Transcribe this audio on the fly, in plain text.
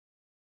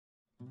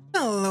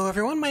Hello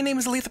everyone, my name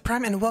is Aletha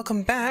Prime and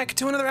welcome back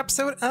to another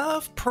episode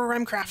of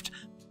Primecraft.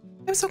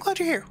 I'm so glad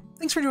you're here.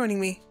 Thanks for joining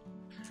me.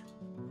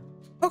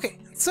 Okay,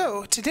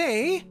 so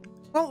today,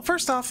 well,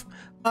 first off,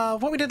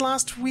 what we did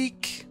last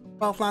week,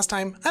 well, last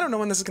time, I don't know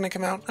when this is going to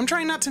come out. I'm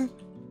trying not to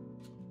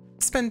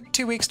spend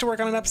 2 weeks to work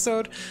on an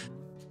episode,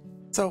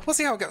 so we'll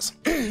see how it goes.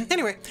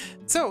 Anyway,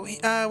 so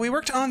we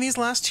worked on these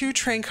last two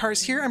train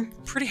cars here. I'm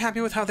pretty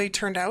happy with how they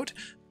turned out.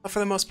 For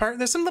the most part,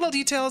 there's some little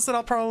details that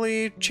I'll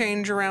probably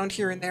change around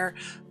here and there,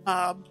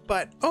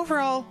 but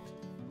overall,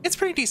 it's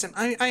pretty decent.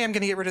 I am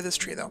going to get rid of this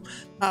tree though.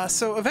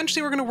 So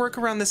eventually we're going to work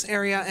around this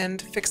area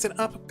and fix it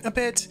up a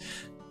bit,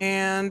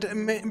 and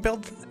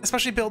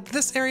especially build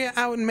this area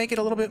out and make it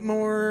a little bit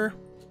more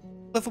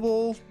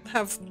livable,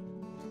 have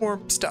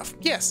more stuff.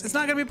 Yes, it's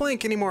not going to be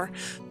blank anymore.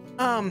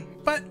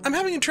 But I'm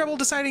having trouble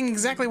deciding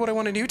exactly what I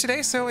want to do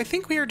today, so I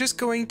think we are just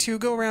going to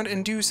go around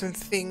and do some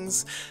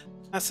things.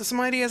 So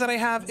some ideas that I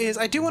have is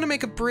I do want to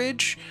make a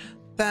bridge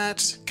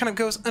that kind of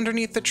goes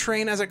underneath the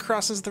train as it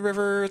crosses the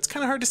river. It's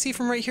kind of hard to see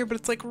from right here, but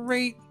it's like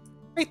right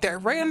there,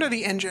 right under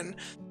the engine.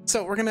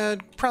 So we're gonna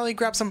probably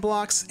grab some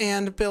blocks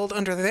and build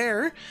under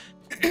there.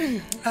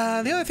 The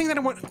other thing that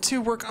I want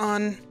to work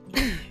on,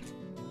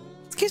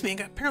 excuse me,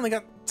 apparently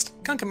got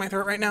skunk in my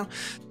throat right now,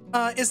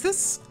 is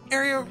this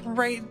area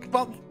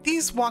well,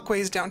 these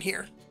walkways down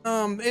here.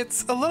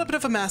 It's a little bit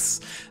of a mess.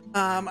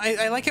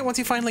 I like it once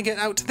you finally get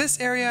out to this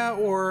area,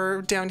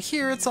 or down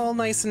here it's all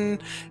nice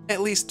and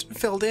at least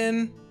filled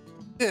in.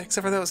 Yeah,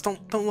 except for those.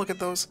 Don't look at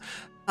those.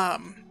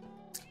 But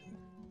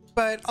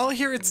all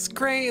here it's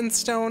gray and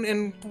stone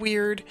and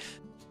weird.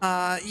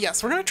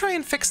 Yes, we're gonna try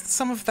and fix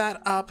some of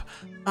that up.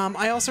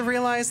 I also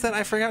realized that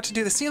I forgot to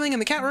do the ceiling in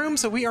the cat room,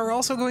 so we are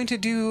also going to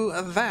do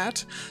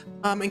that.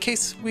 In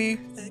case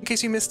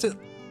you missed it,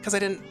 because I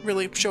didn't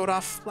really show it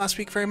off last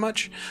week very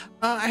much.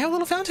 I have a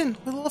little fountain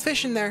with a little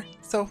fish in there,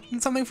 so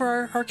it's something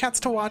for our cats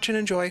to watch and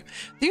enjoy.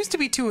 There used to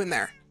be two in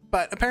there,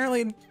 but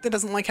apparently it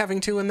doesn't like having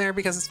two in there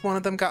because one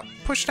of them got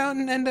pushed out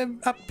and ended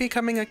up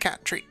becoming a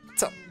cat treat.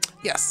 So,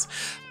 yes.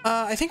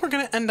 I think we're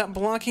going to end up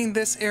blocking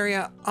this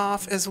area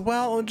off as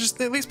well,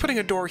 just at least putting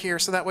a door here,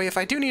 so that way if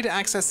I do need to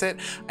access it,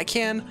 I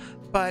can,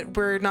 but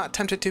we're not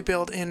tempted to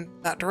build in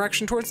that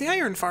direction towards the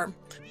iron farm.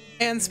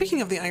 And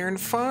speaking of the iron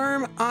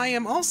farm, I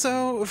am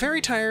also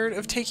very tired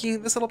of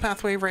taking this little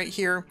pathway right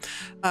here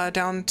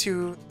down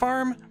to the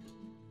farm.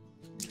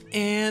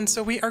 And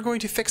so we are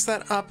going to fix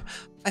that up.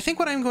 I think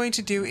what I'm going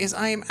to do is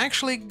I am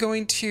actually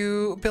going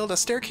to build a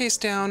staircase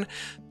down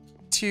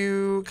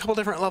to a couple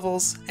different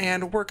levels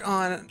and work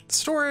on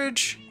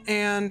storage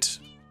and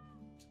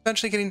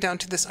eventually getting down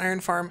to this iron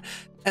farm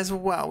as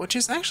well, which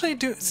is actually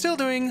still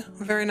doing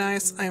very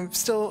nice. I'm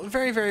still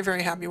very, very,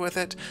 very happy with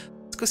it.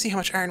 Let's go see how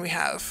much iron we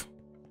have.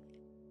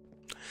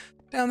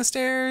 Down the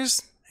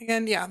stairs.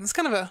 Again, yeah, it's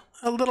kind of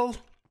a little...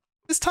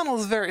 This tunnel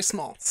is very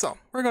small, so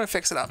we're going to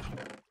fix it up.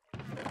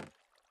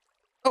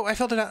 Oh, I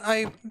filled it out.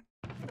 I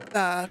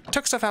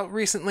took stuff out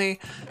recently,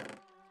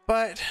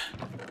 but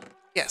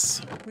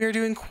yes, we are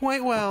doing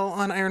quite well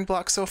on iron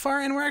blocks so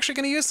far, and we're actually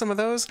going to use some of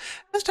those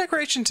as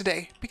decoration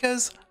today,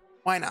 because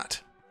why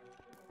not?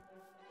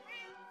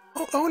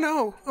 Oh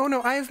no,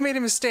 I have made a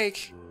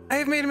mistake. I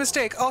have made a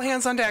mistake. All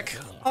hands on deck.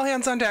 All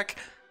hands on deck.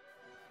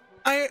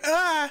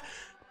 I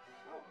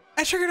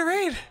triggered a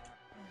raid!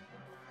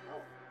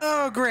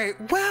 Oh, great.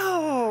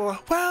 Well.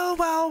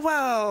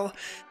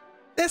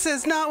 This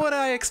is not what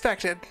I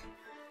expected.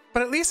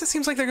 But at least it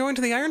seems like they're going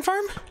to the iron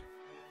farm?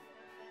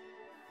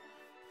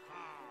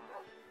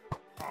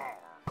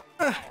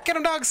 Get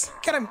him, dogs!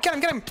 Get him!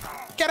 Get him!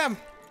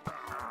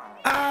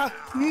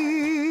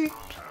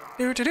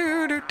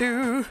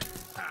 Do.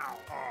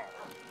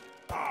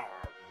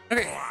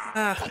 Okay,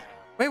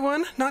 wait,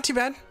 one. Not too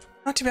bad.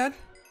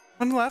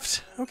 One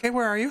left. Okay,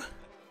 where are you?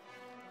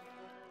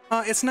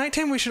 It's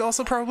nighttime, we should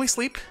also probably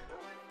sleep.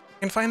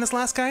 I can find this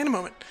last guy in a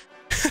moment.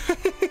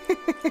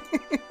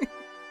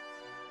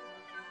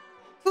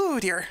 Ooh,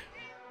 dear.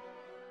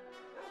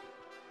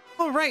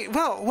 Alright,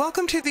 well,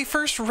 welcome to the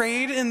first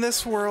raid in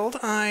this world.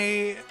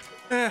 I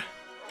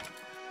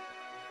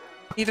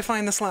need to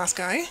find this last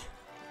guy.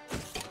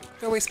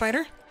 Go away,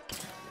 spider.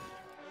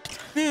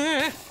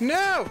 No!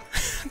 Now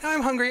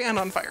I'm hungry and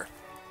on fire.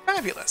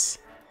 Fabulous.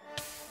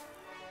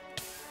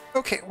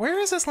 Okay, where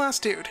is this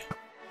last dude?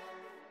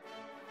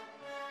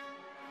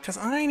 Because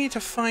I need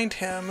to find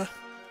him.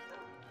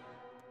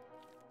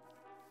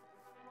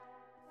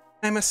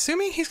 I'm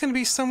assuming he's going to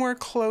be somewhere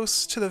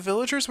close to the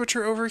villagers, which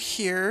are over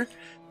here.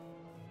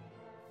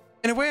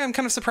 In a way, I'm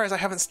kind of surprised I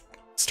haven't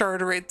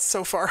started a raid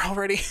so far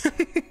already.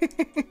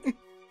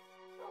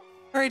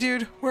 Alright,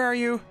 dude, where are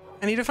you?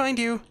 I need to find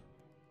you.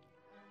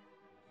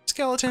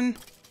 Skeleton.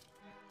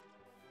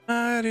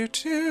 Okay,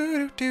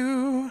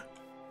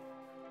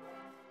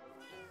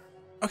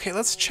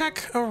 let's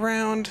check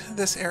around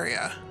this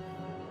area.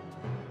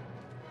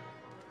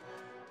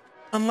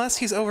 Unless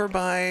he's over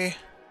by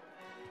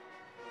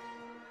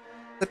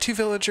the two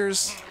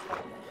villagers.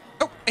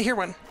 Oh, I hear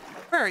one.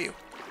 Where are you?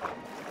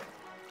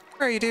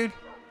 Where are you, dude?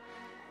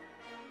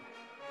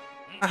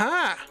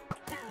 Aha!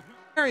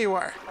 There you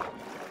are.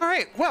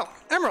 Alright, well,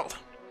 emerald.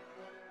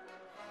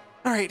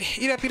 Alright,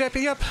 eat up, eat up,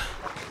 eat up.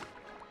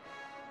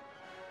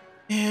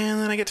 And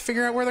then I get to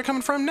figure out where they're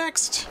coming from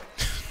next.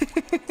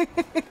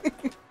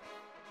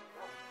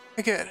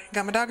 Okay, good.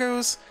 Got my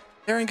doggos.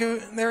 They're in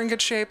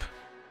good shape.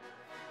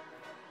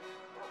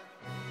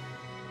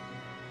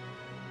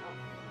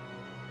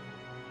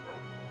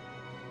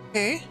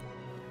 Okay.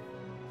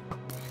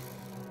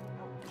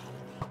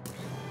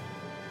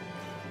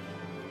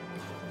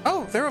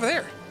 Oh, they're over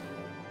there.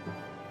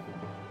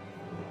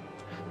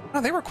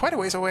 Oh, they were quite a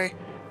ways away.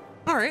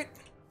 Alright.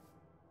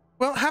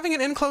 Well, having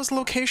an enclosed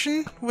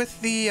location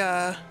with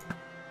the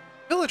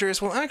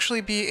villagers will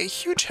actually be a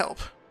huge help.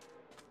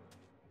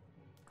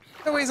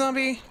 Go away,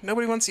 zombie.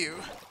 Nobody wants you.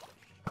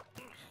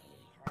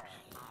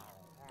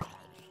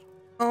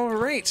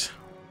 Alright.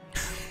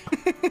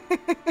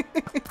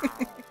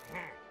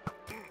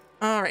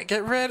 Alright,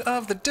 get rid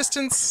of the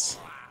distance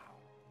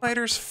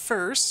fighters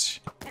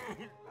first.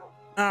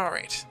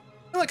 Alright.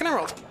 Oh, look, an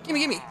emerald. Gimme,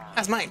 gimme.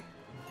 That's mine.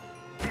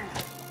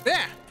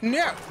 Yeah,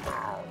 no.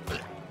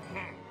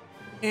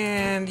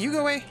 And you go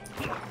away.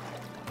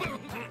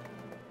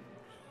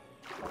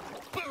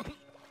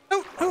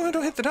 No, no,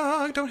 don't hit the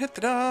dog. Don't hit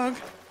the dog.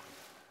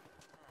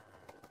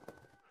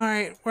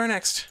 Alright, where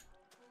next?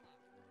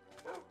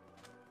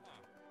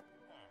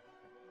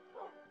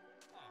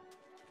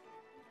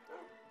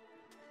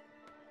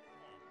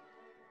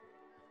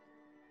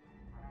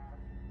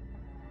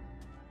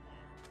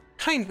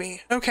 Behind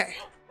me. Okay.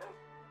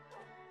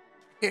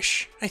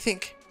 Ish, I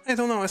think. I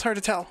don't know, it's hard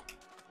to tell.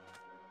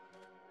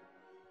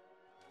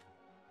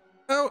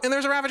 Oh, and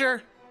there's a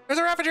Ravager! There's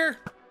a Ravager!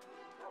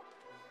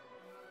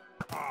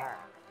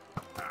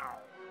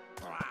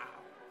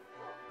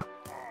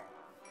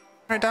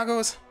 Alright,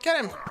 doggos.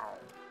 Get him!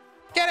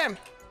 Get him!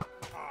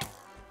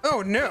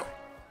 Oh, no.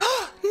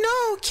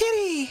 No,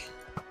 kitty!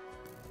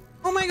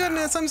 Oh my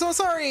goodness, I'm so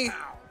sorry!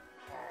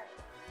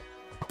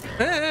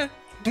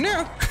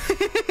 No!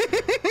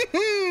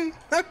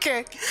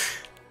 Okay.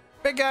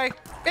 Big guy.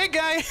 Big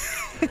guy!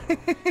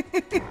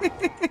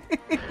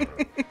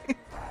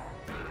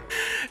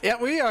 Yeah,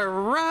 we are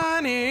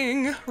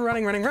running!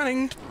 Running, running,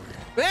 running!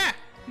 Ah!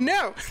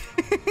 No!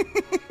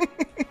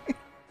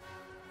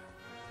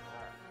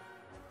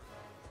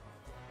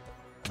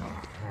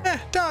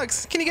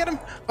 Dogs! Can you get him?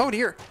 Oh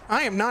dear,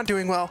 I am not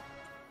doing well.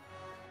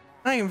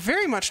 I am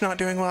very much not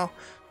doing well.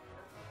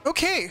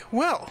 Okay,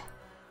 well.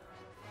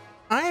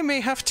 I may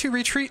have to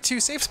retreat to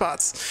safe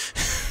spots.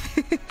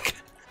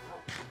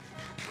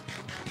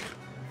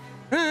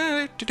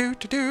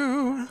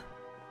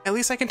 At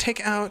least I can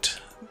take out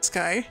this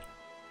guy.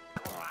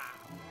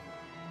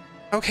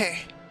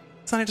 Okay.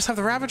 So then I just have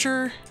the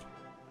Ravager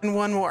and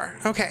one more.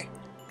 Okay.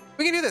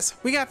 We can do this.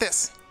 We got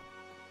this.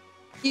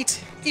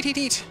 Eat. Eat, eat,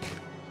 eat.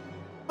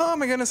 Oh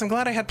my goodness, I'm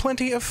glad I had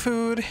plenty of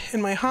food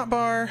in my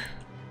hotbar.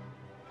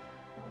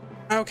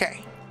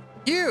 Okay.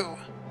 You!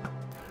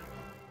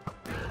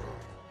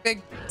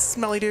 Big,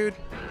 smelly dude.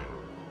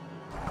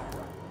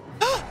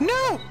 Oh,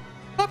 no!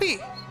 Puppy!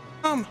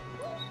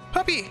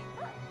 Puppy!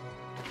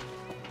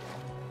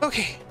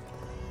 Okay.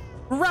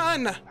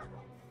 Run!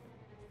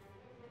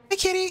 Hi,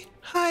 kitty!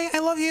 Hi, I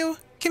love you.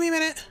 Give me a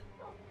minute.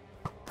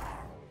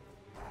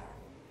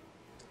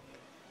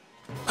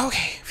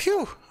 Okay,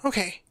 phew,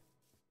 okay.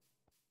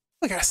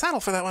 We got a saddle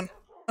for that one.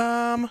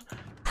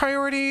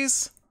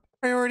 Priorities.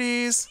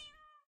 Priorities.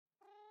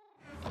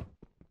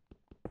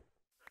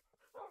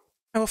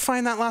 I will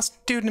find that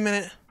last dude in a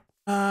minute.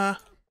 Oh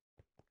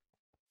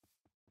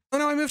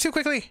no, I moved too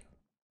quickly.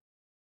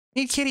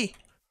 Need kitty.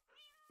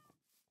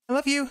 I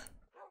love you.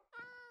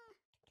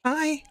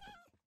 Hi.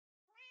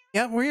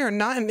 Yeah, we are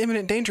not in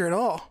imminent danger at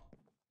all.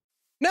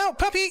 No,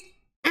 puppy!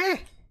 Mm.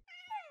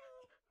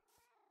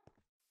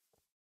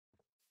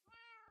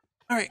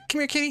 Alright, come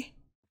here, kitty.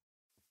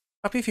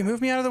 Puppy, if you move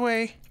me out of the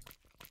way.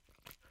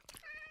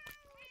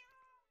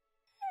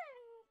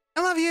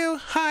 I love you.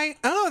 Hi.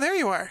 Oh, there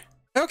you are.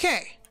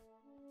 Okay.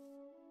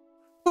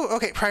 Ooh,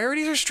 okay,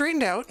 priorities are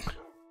straightened out.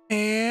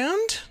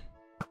 And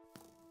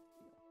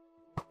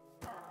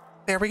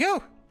there we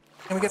go.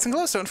 And we get some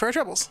glowstone for our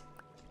troubles.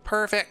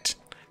 Perfect.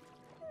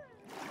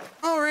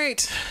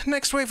 Alright,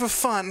 next wave of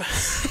fun.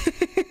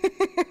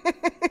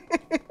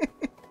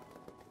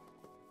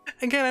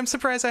 Again, I'm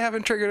surprised I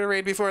haven't triggered a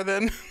raid before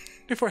then.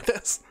 Before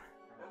this.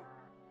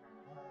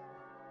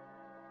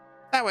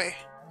 That way.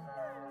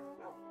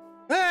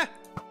 Ah!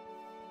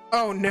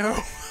 Oh no.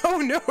 Oh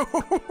no.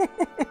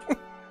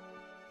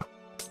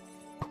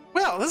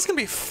 Well, this is gonna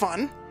be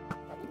fun.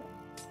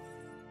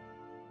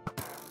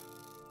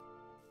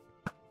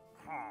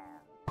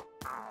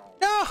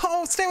 No!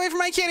 Oh, stay away from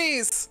my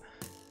kitties!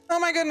 Oh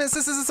my goodness,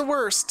 this is the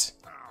worst.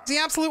 It's the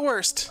absolute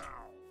worst.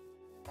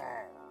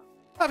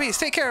 Puppies,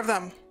 take care of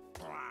them.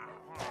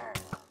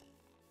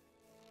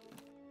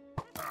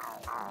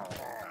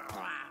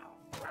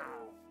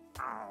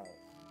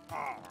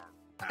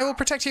 I will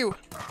protect you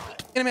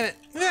in a minute.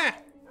 Ah!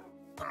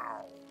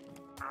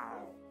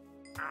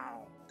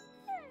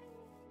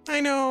 I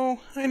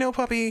know,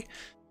 puppy.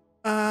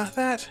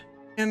 That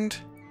and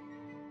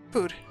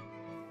food.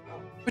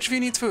 Which of you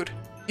needs food?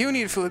 You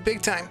need food,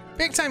 big time.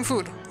 Big time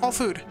food. All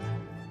food.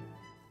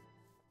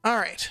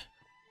 Alright.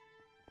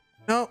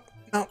 No,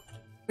 no.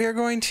 We are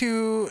going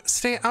to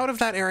stay out of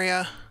that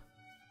area.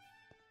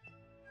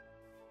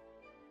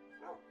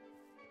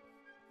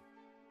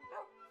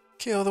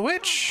 Kill the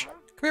witch.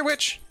 Come here,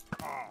 witch.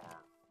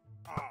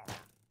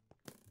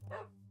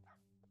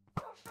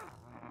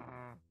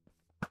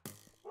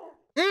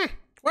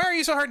 Why are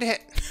you so hard to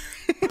hit?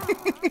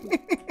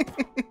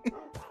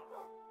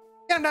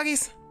 Get him,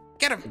 doggies.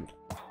 Get him.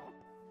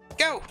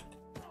 Go.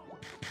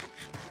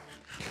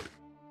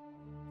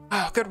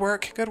 Oh, good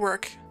work. Good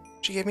work.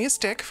 She gave me a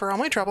stick for all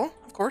my trouble,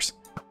 of course.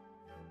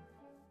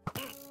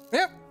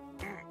 Yep.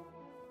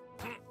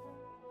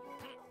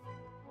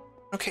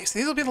 Okay, so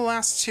these will be the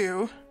last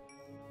two.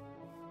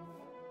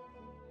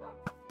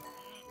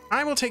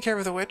 I will take care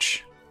of the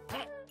witch.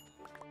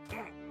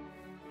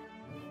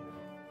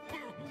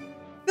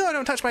 No,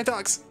 don't touch my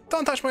dogs.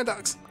 Don't touch my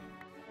dogs.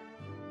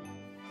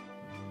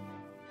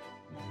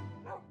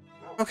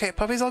 Okay,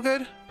 puppy's all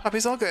good.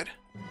 Puppy's all good.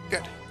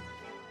 Good.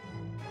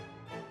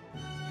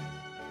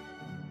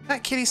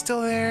 That kitty's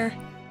still there.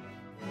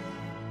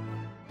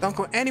 Don't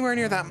go anywhere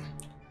near them.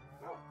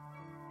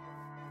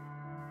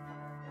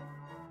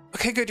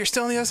 Okay, good. You're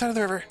still on the other side of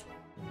the river.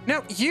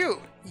 No,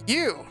 you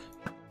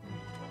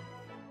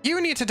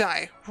need to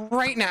die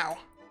right now.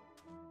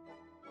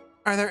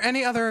 Are there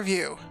any other of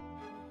you?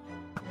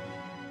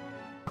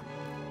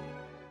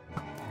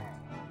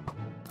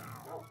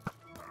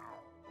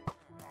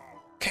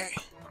 Okay.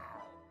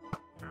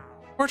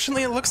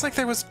 Fortunately, it looks like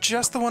there was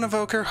just the one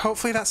evoker.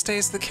 Hopefully that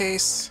stays the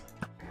case.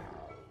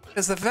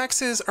 Because the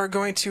Vexes are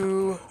going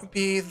to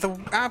be the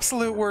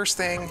absolute worst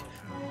thing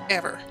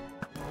ever.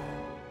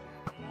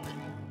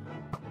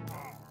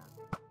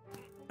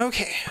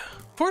 Okay.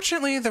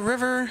 Fortunately, the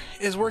river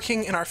is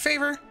working in our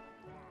favor.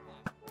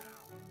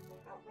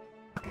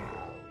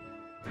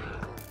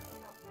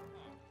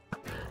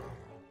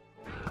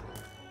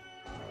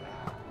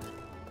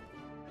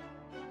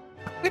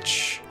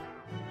 Witch.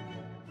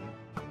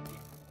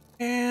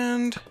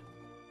 And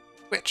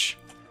witch.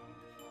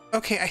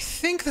 Okay, I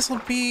think this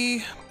will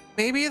be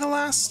maybe the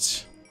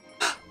last...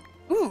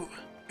 Ooh,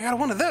 I got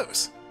one of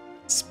those.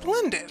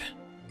 Splendid.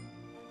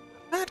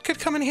 That could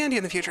come in handy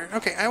in the future.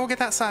 Okay, I will get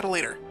that saddle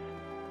later.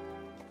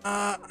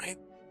 I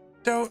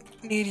don't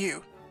need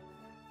you.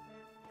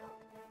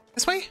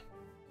 This way?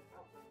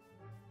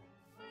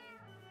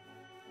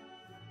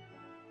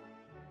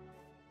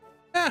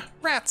 Ah,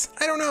 rats.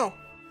 I don't know.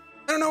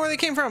 I don't know where they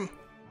came from.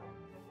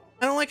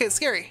 I don't like it. It's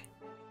scary.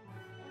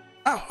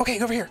 Oh, okay,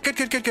 over here. Good,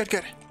 good, good, good,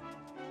 good.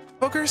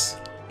 Evokers?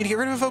 Need to get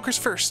rid of evokers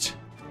first.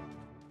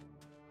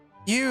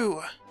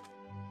 You.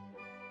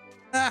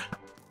 Ah.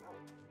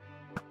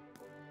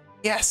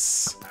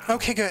 Yes.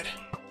 Okay, good.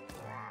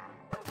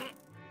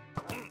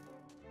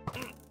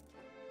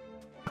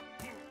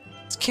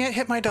 Just can't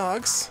hit my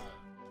dogs.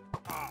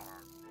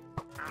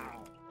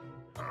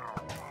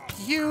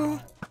 You.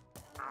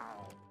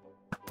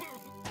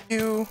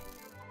 You.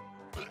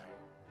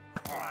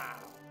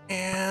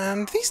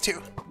 And these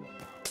two.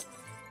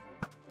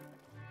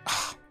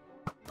 Oh,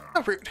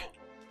 how rude.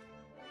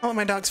 I'll let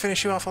my dogs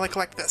finish you off while I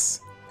collect this.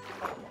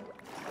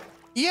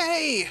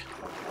 Yay!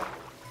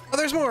 Oh,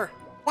 there's more!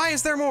 Why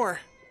is there more?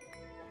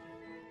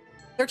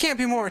 There can't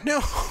be more.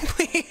 No,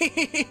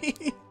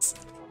 please!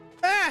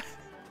 Ah!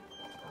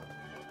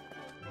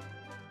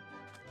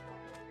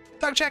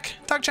 Dog check!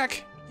 Dog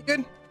check! You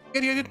good?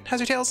 Good, you good? How's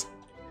your tails?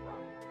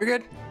 You're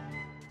good?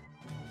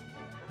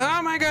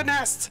 Oh my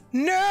goodness!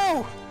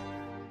 No!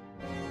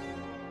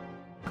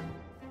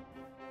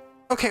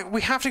 Okay,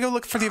 we have to go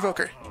look for the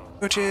evoker,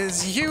 which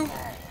is you.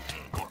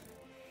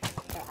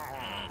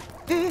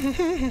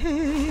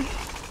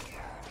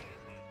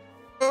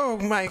 Oh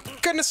my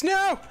goodness,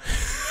 no!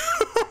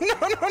 No,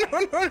 no, no,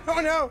 no,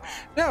 no, no!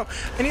 No!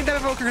 I need that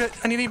evoker.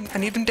 I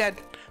need him dead.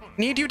 I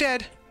need you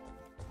dead.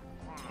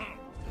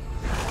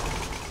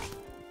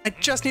 I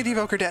just need the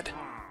evoker dead.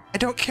 I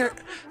don't care.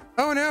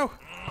 Oh no!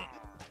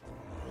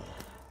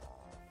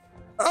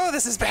 Oh,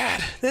 this is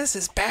bad. This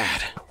is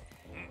bad.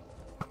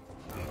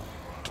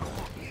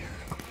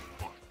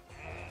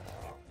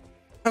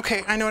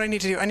 Okay, I know what I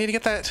need to do. I need to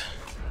get that...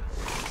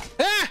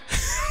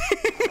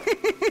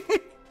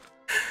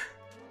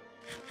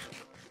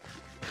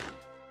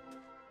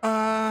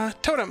 Ah!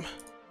 Totem.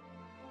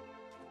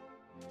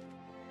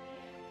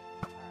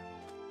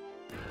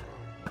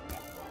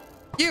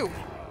 You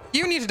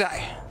need to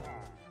die.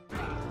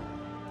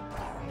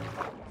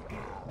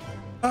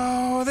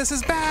 Oh, this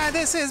is bad.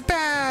 This is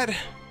bad.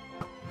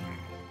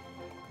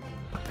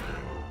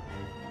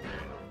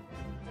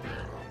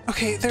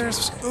 Okay,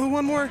 there's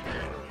one more.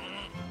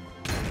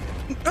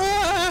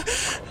 Ah!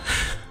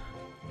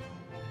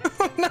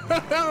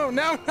 No, no,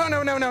 no, no,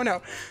 no, no, no,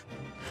 no.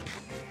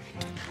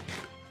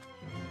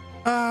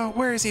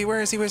 Where is he?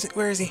 Where is he?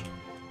 Where is he?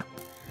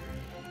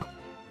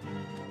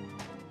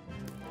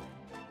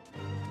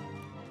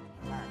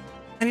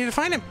 I need to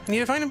find him. I need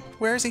to find him.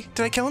 Where is he?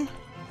 Did I kill him?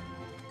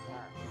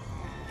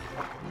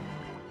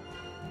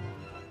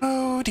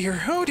 Oh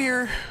dear. Oh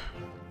dear.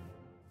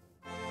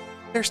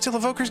 There's still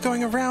evokers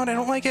going around. I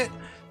don't like it.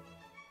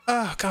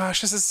 Oh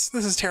gosh, this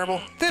is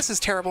terrible. This is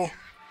terrible.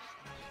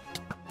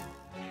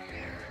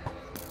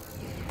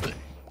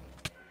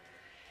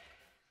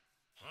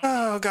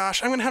 Oh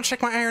gosh, I'm gonna have to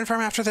check my iron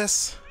farm after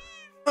this.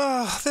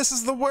 Oh, this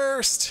is the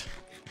worst.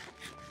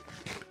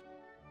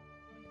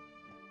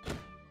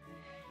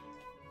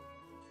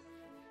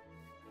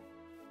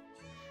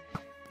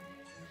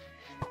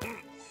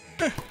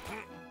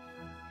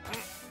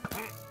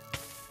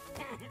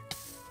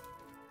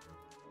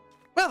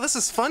 Well, this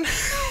is fun.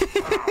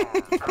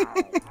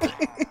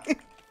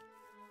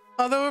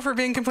 Although, if we're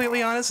being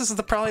completely honest, this is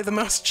probably the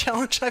most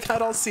challenge I've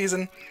had all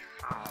season.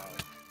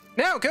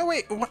 No, go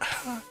away!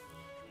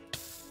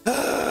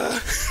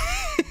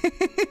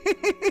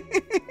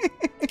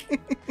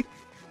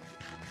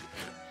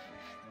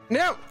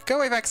 No! Go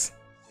away, Vex!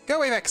 Go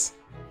away, Vex!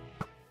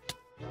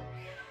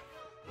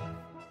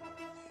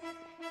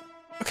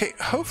 Okay,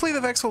 hopefully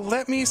the Vex will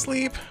let me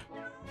sleep.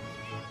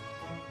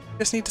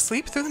 Just need to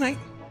sleep through the night.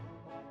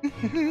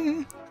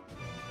 And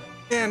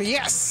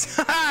yes!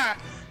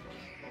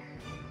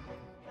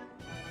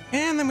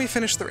 And then we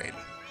finish the raid.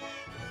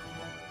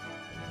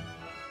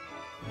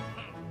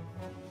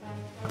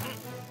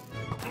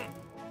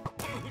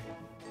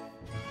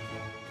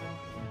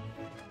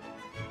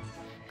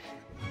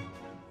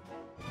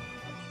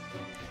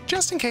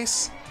 Just in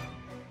case.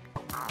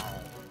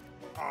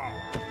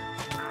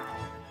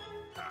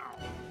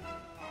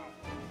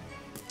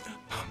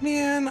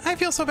 Man, I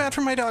feel so bad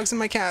for my dogs and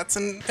my cats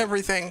and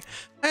everything.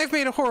 I've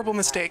made a horrible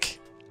mistake.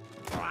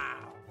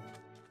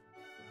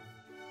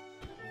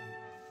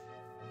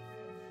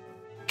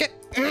 Get...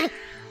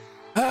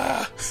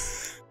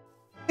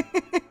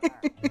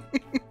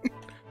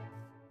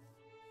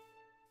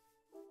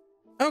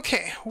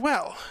 Okay,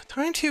 well,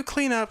 time to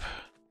clean up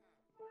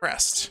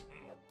rest.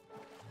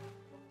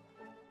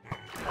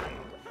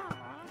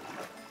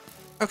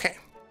 Okay.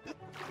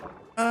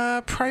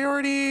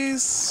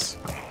 Priorities...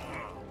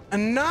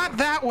 Not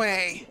that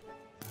way!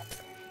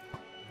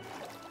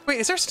 Wait,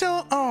 is there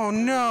still... Oh,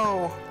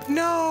 no.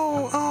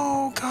 No!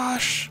 Oh,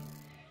 gosh.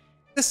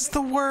 This is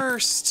the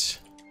worst.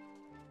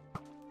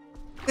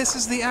 This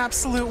is the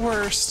absolute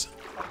worst.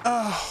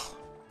 Oh.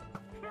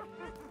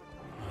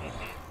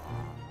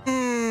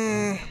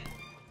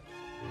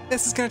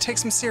 This is gonna take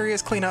some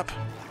serious cleanup.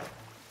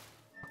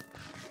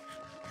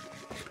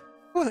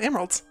 Oh, the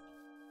emeralds.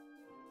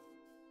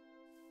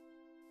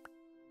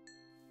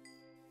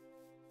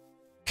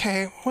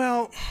 Okay,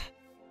 well...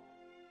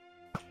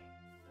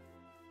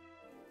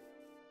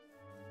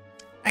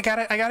 I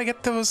gotta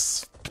get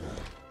those...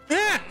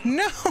 Ah!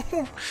 No!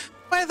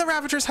 Why do the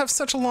Ravagers have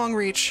such a long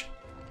reach?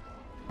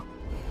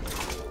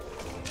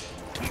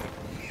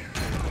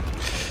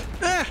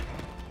 Ah!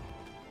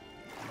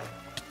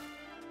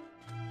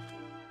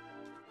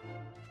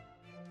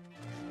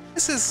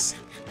 This is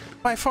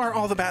by far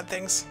all the bad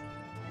things.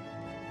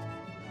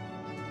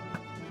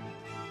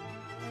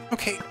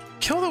 Okay,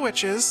 kill the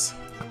witches.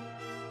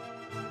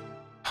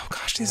 Oh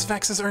gosh, these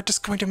Vexes are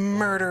just going to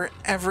murder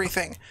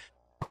everything.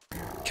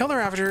 Kill the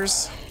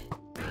Ravagers.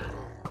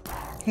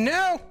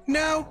 No!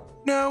 No!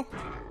 No!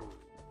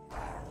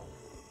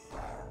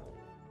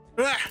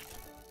 Ah!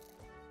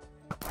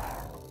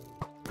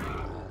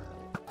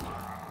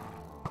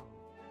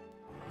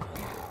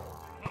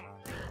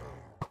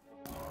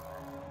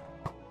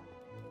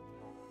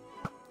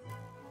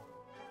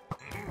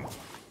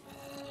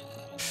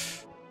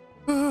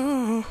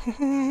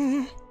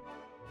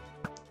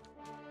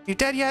 You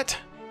dead yet?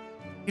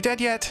 You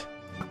dead yet?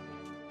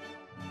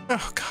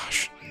 Oh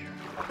gosh.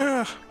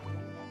 Ugh.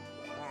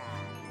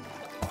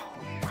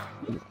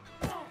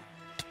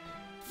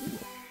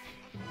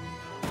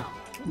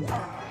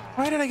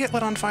 Why did I get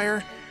lit on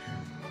fire?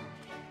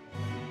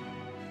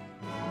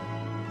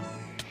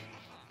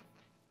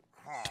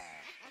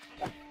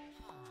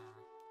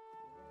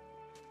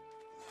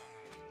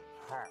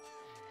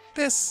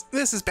 This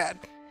is bad.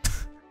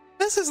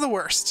 This is the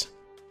worst.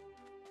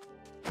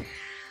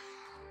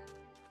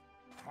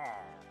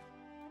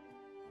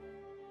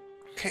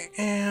 Okay,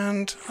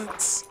 and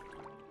let's...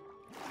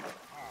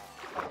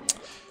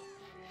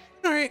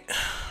 Alright,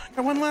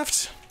 got one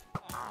left.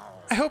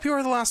 I hope you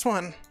are the last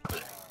one.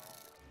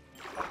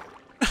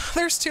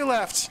 There's two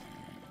left.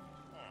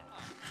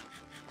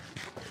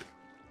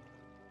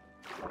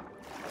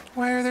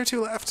 Why are there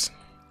two left?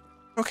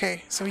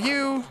 Okay, so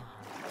you...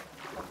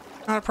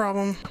 Not a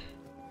problem.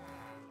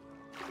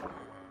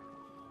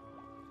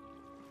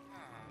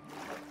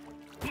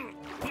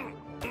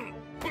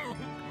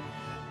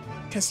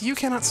 Because you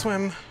cannot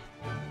swim.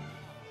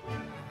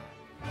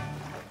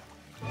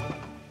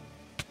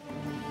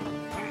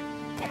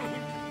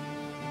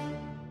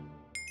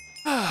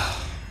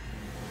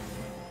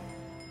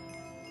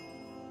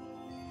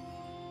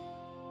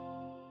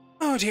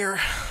 Oh dear.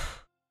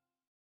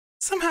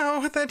 Somehow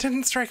that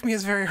didn't strike me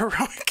as very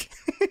heroic.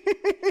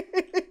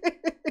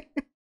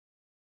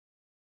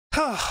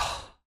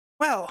 Oh,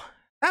 well,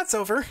 that's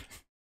over.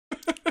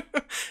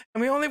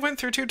 And we only went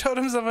through 2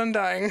 totems of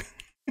undying.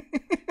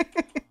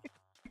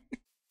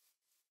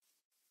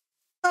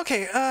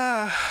 Okay,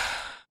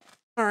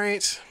 all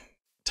right.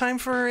 Time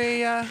for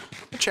a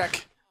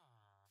check.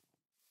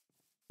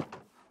 How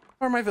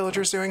are my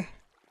villagers doing?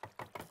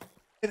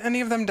 Did any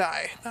of them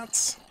die?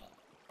 That's...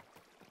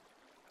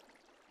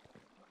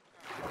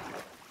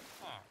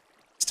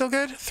 Still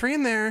good? 3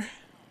 in there.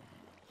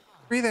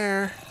 3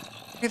 there.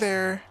 3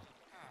 there.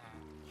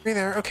 3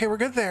 there. Okay, we're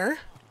good there.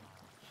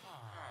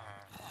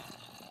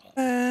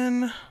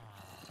 Then...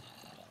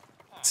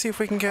 Let's see if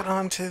we can get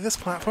onto this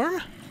platform.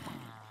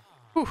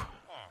 Whew.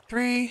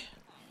 3,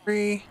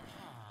 3,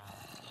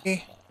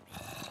 3,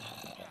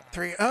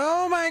 3.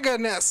 Oh my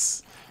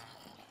goodness!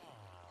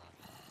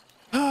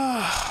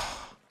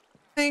 Oh,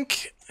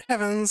 thank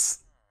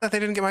heavens that they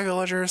didn't get my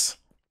villagers.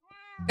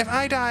 If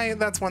I die,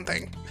 that's one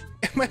thing.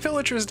 If my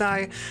villagers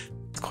die,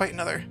 it's quite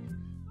another.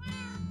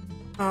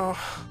 Oh,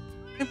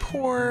 my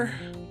poor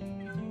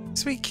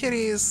sweet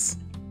kitties.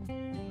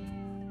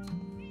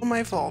 All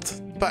my fault.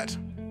 But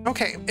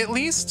okay, at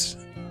least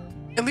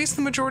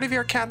the majority of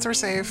your cats are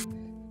safe.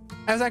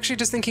 I was actually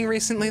just thinking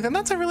recently that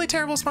that's a really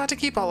terrible spot to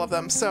keep all of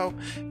them. So,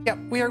 yep,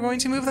 we are going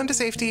to move them to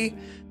safety,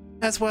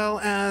 as well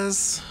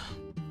as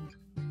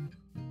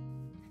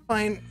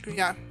find,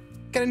 yeah,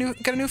 get a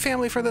new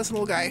family for this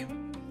little guy.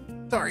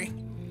 Sorry.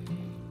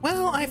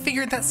 Well, I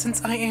figured that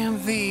since I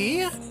am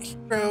the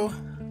hero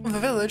of the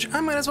village, I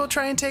might as well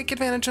try and take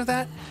advantage of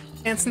that.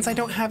 And since I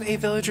don't have a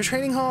villager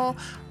trading hall,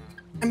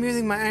 I'm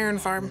using my iron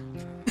farm.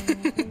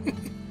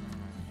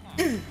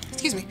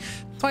 Excuse me.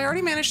 So I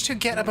already managed to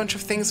get a bunch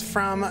of things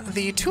from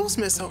the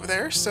toolsmiths over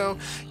there, so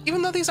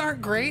even though these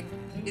aren't great,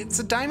 it's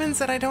diamonds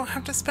that I don't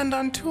have to spend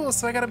on tools.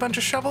 So I got a bunch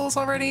of shovels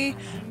already,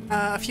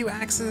 a few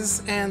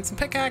axes, and some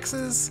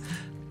pickaxes.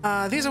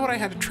 These are what I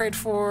had to trade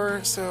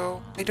for,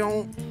 so I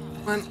don't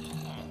want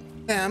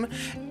them.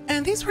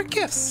 And these were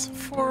gifts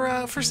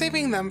for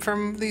saving them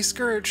from the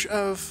scourge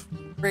of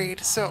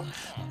raid. So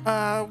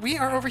we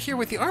are over here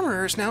with the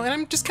armorers now, and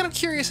I'm just kind of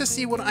curious to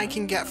see what I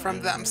can get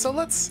from them. So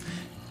let's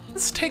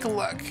take a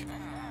look.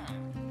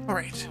 All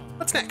right,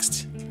 what's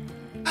next?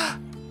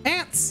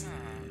 Pants!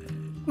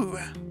 Ooh,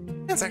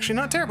 that's actually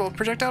not terrible.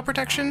 Projectile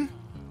protection,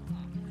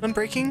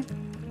 unbreaking.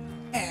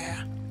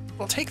 Yeah,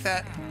 we'll take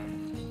that.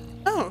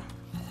 Oh,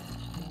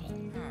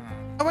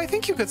 I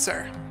thank you, good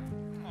sir.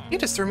 You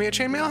just threw me a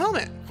chainmail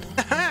helmet.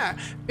 Haha,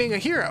 being a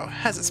hero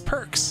has its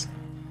perks.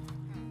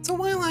 So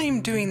while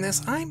I'm doing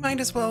this, I might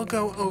as well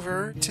go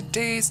over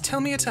today's Tell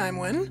Me a Time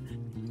When.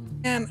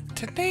 And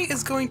today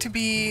is going to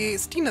be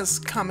Stina's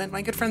comment,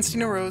 my good friend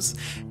Stina Rose,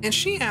 and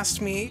she asked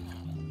me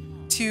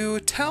to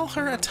tell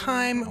her a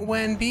time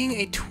when being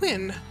a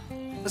twin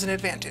was an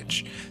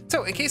advantage.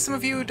 So in case some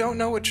of you don't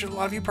know, which a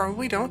lot of you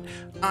probably don't,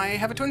 I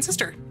have a twin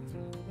sister.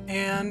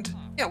 And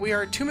yeah, we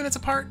are 2 minutes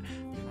apart,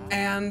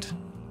 and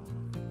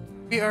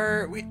we've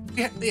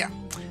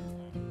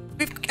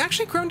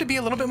actually grown to be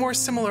a little bit more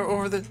similar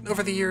over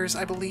the years,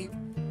 I believe.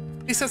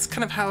 At least that's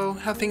kind of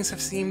how things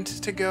have seemed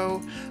to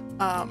go.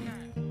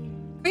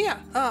 But yeah,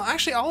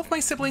 actually all of my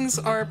siblings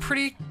are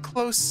pretty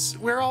close.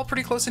 We're all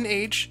pretty close in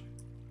age.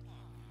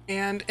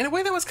 And in a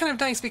way that was kind of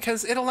nice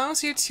because it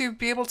allows you to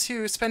be able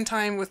to spend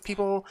time with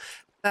people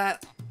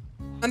that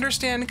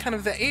understand kind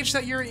of the age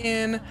that you're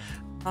in.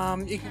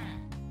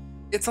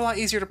 It's a lot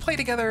easier to play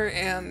together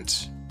and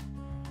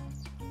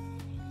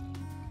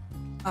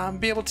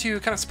be able to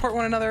kind of support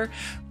one another.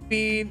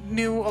 We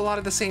knew a lot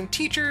of the same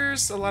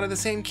teachers, a lot of the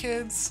same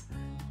kids,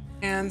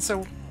 and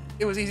so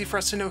it was easy for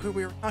us to know who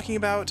we were talking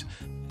about.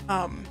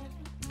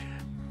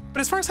 But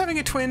as far as having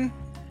a twin,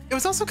 it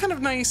was also kind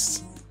of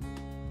nice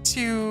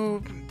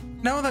to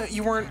know that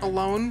you weren't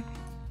alone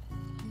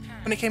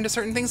when it came to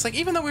certain things. Like,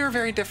 even though we were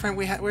very different,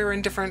 we were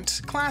in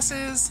different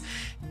classes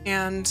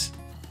and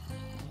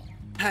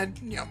had,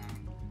 you know,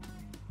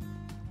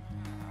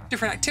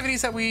 different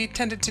activities that we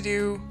tended to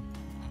do.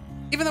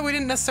 Even though we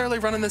didn't necessarily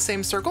run in the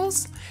same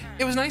circles,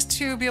 it was nice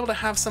to be able to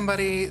have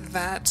somebody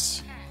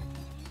that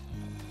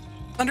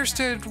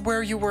understood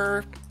where you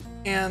were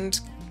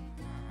and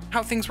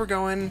how things were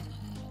going,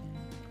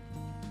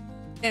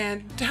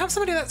 and to have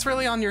somebody that's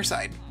really on your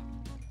side.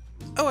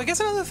 Oh, I guess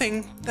another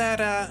thing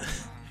that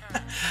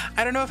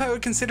I don't know if I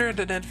would consider it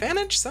an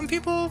advantage. Some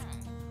people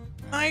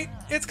might.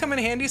 It's come in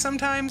handy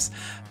sometimes.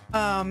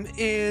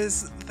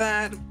 Is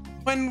that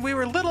when we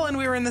were little and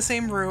we were in the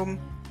same room,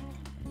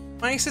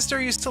 my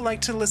sister used to like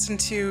to listen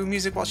to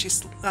music while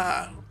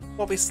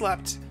we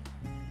slept,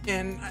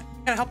 and I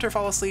kind of helped her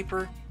fall asleep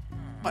or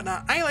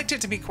whatnot. I liked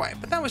it to be quiet,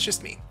 but that was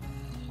just me.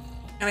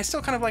 And I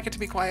still kind of like it to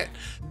be quiet,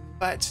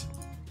 but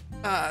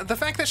the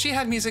fact that she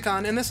had music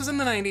on, and this was in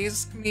the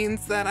 90s,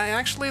 means that I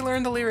actually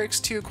learned the lyrics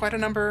to quite a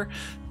number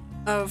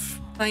of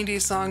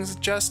 90s songs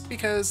just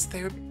because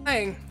they would be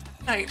playing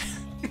at night.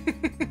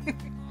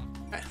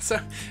 So,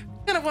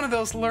 kind of one of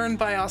those learn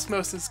by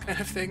osmosis kind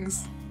of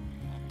things.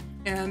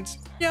 And,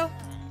 you know,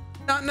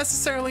 not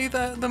necessarily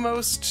the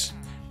most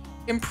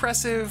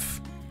impressive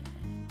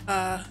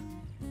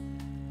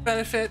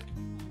benefit,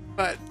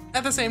 but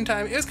at the same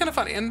time, it was kind of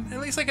funny, and at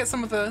least I get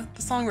some of the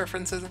song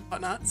references and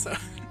whatnot, so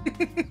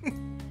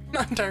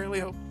not entirely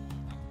hope.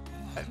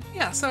 But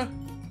yeah, so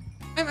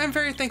I'm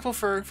very thankful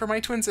for my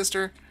twin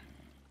sister,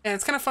 and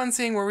it's kind of fun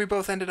seeing where we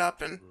both ended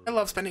up, and I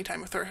love spending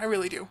time with her. I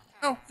really do.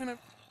 Oh, and I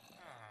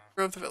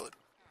drove the village.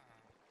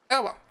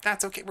 Oh well,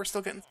 that's okay. We're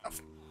still getting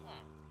stuff.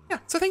 Yeah,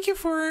 so thank you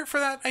for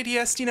that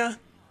idea, Stina. Kind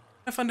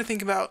of fun to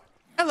think about.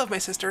 I love my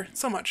sister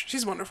so much.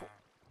 She's wonderful.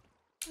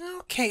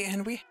 Okay,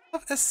 and we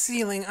have a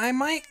ceiling. I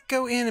might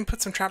go in and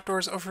put some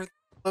trapdoors over the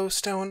low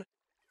stone,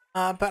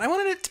 but I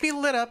wanted it to be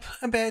lit up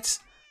a bit.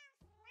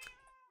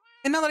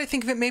 And now that I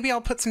think of it, maybe I'll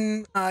put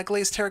some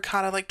glazed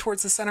terracotta like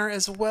towards the center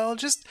as well,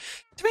 just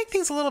to make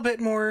things a little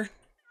bit more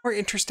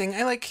interesting.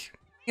 I like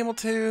being able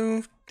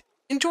to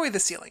enjoy the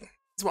ceiling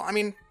as well. I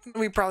mean,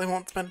 we probably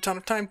won't spend a ton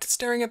of time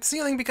staring at the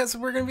ceiling because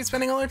we're going to be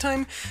spending all our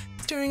time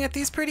staring at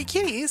these pretty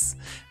kitties,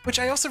 which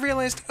I also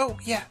realized, oh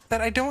yeah, that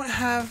I don't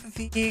have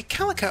the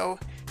calico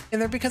in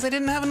there because I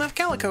didn't have enough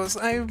calicos.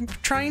 I'm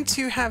trying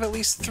to have at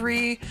least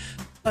 3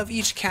 of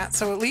each cat,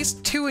 so at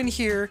least 2 in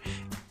here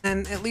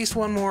and at least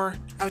 1 more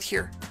out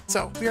here.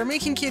 So we are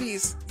making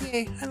kitties.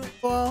 Yay,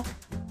 well,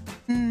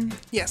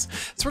 yes.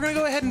 So we're gonna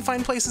go ahead and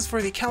find places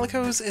for the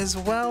calicos as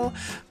well.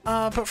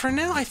 But for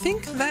now, I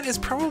think that is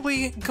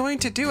probably going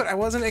to do it. I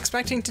wasn't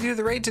expecting to do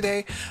the raid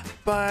today,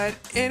 but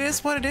it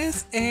is what it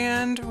is,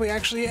 and we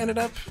actually ended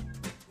up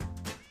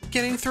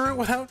getting through it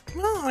without,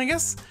 well, I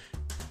guess,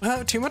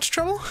 without too much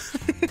trouble.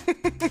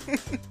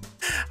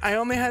 I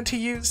only had to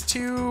use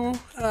 2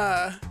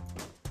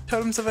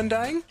 Totems of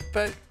Undying,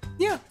 but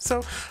yeah,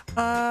 so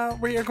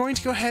we are going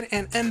to go ahead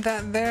and end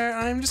that there.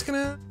 I'm just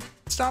gonna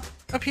stop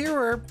up here,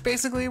 or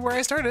basically where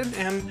I started,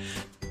 and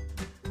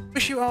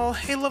wish you all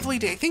a lovely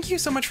day. Thank you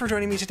so much for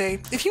joining me today.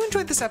 If you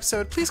enjoyed this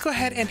episode, please go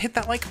ahead and hit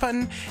that like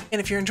button,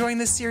 and if you're enjoying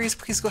this series,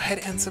 please go ahead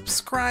and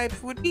subscribe.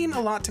 It would mean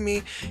a lot to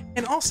me.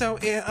 And also,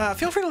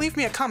 feel free to leave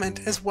me a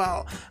comment as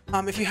well.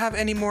 If you have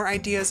any more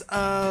ideas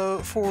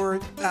for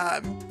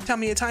Tell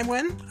Me a Time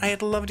When,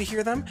 I'd love to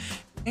hear them.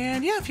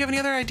 And yeah, if you have any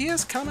other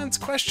ideas, comments,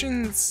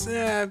 questions,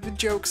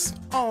 jokes,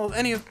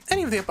 any of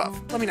the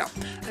above, let me know.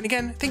 And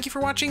again, thank you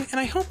for watching, and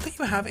I hope that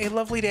you have a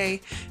lovely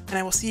day, and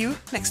I will see you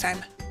next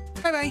time.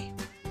 Bye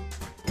bye!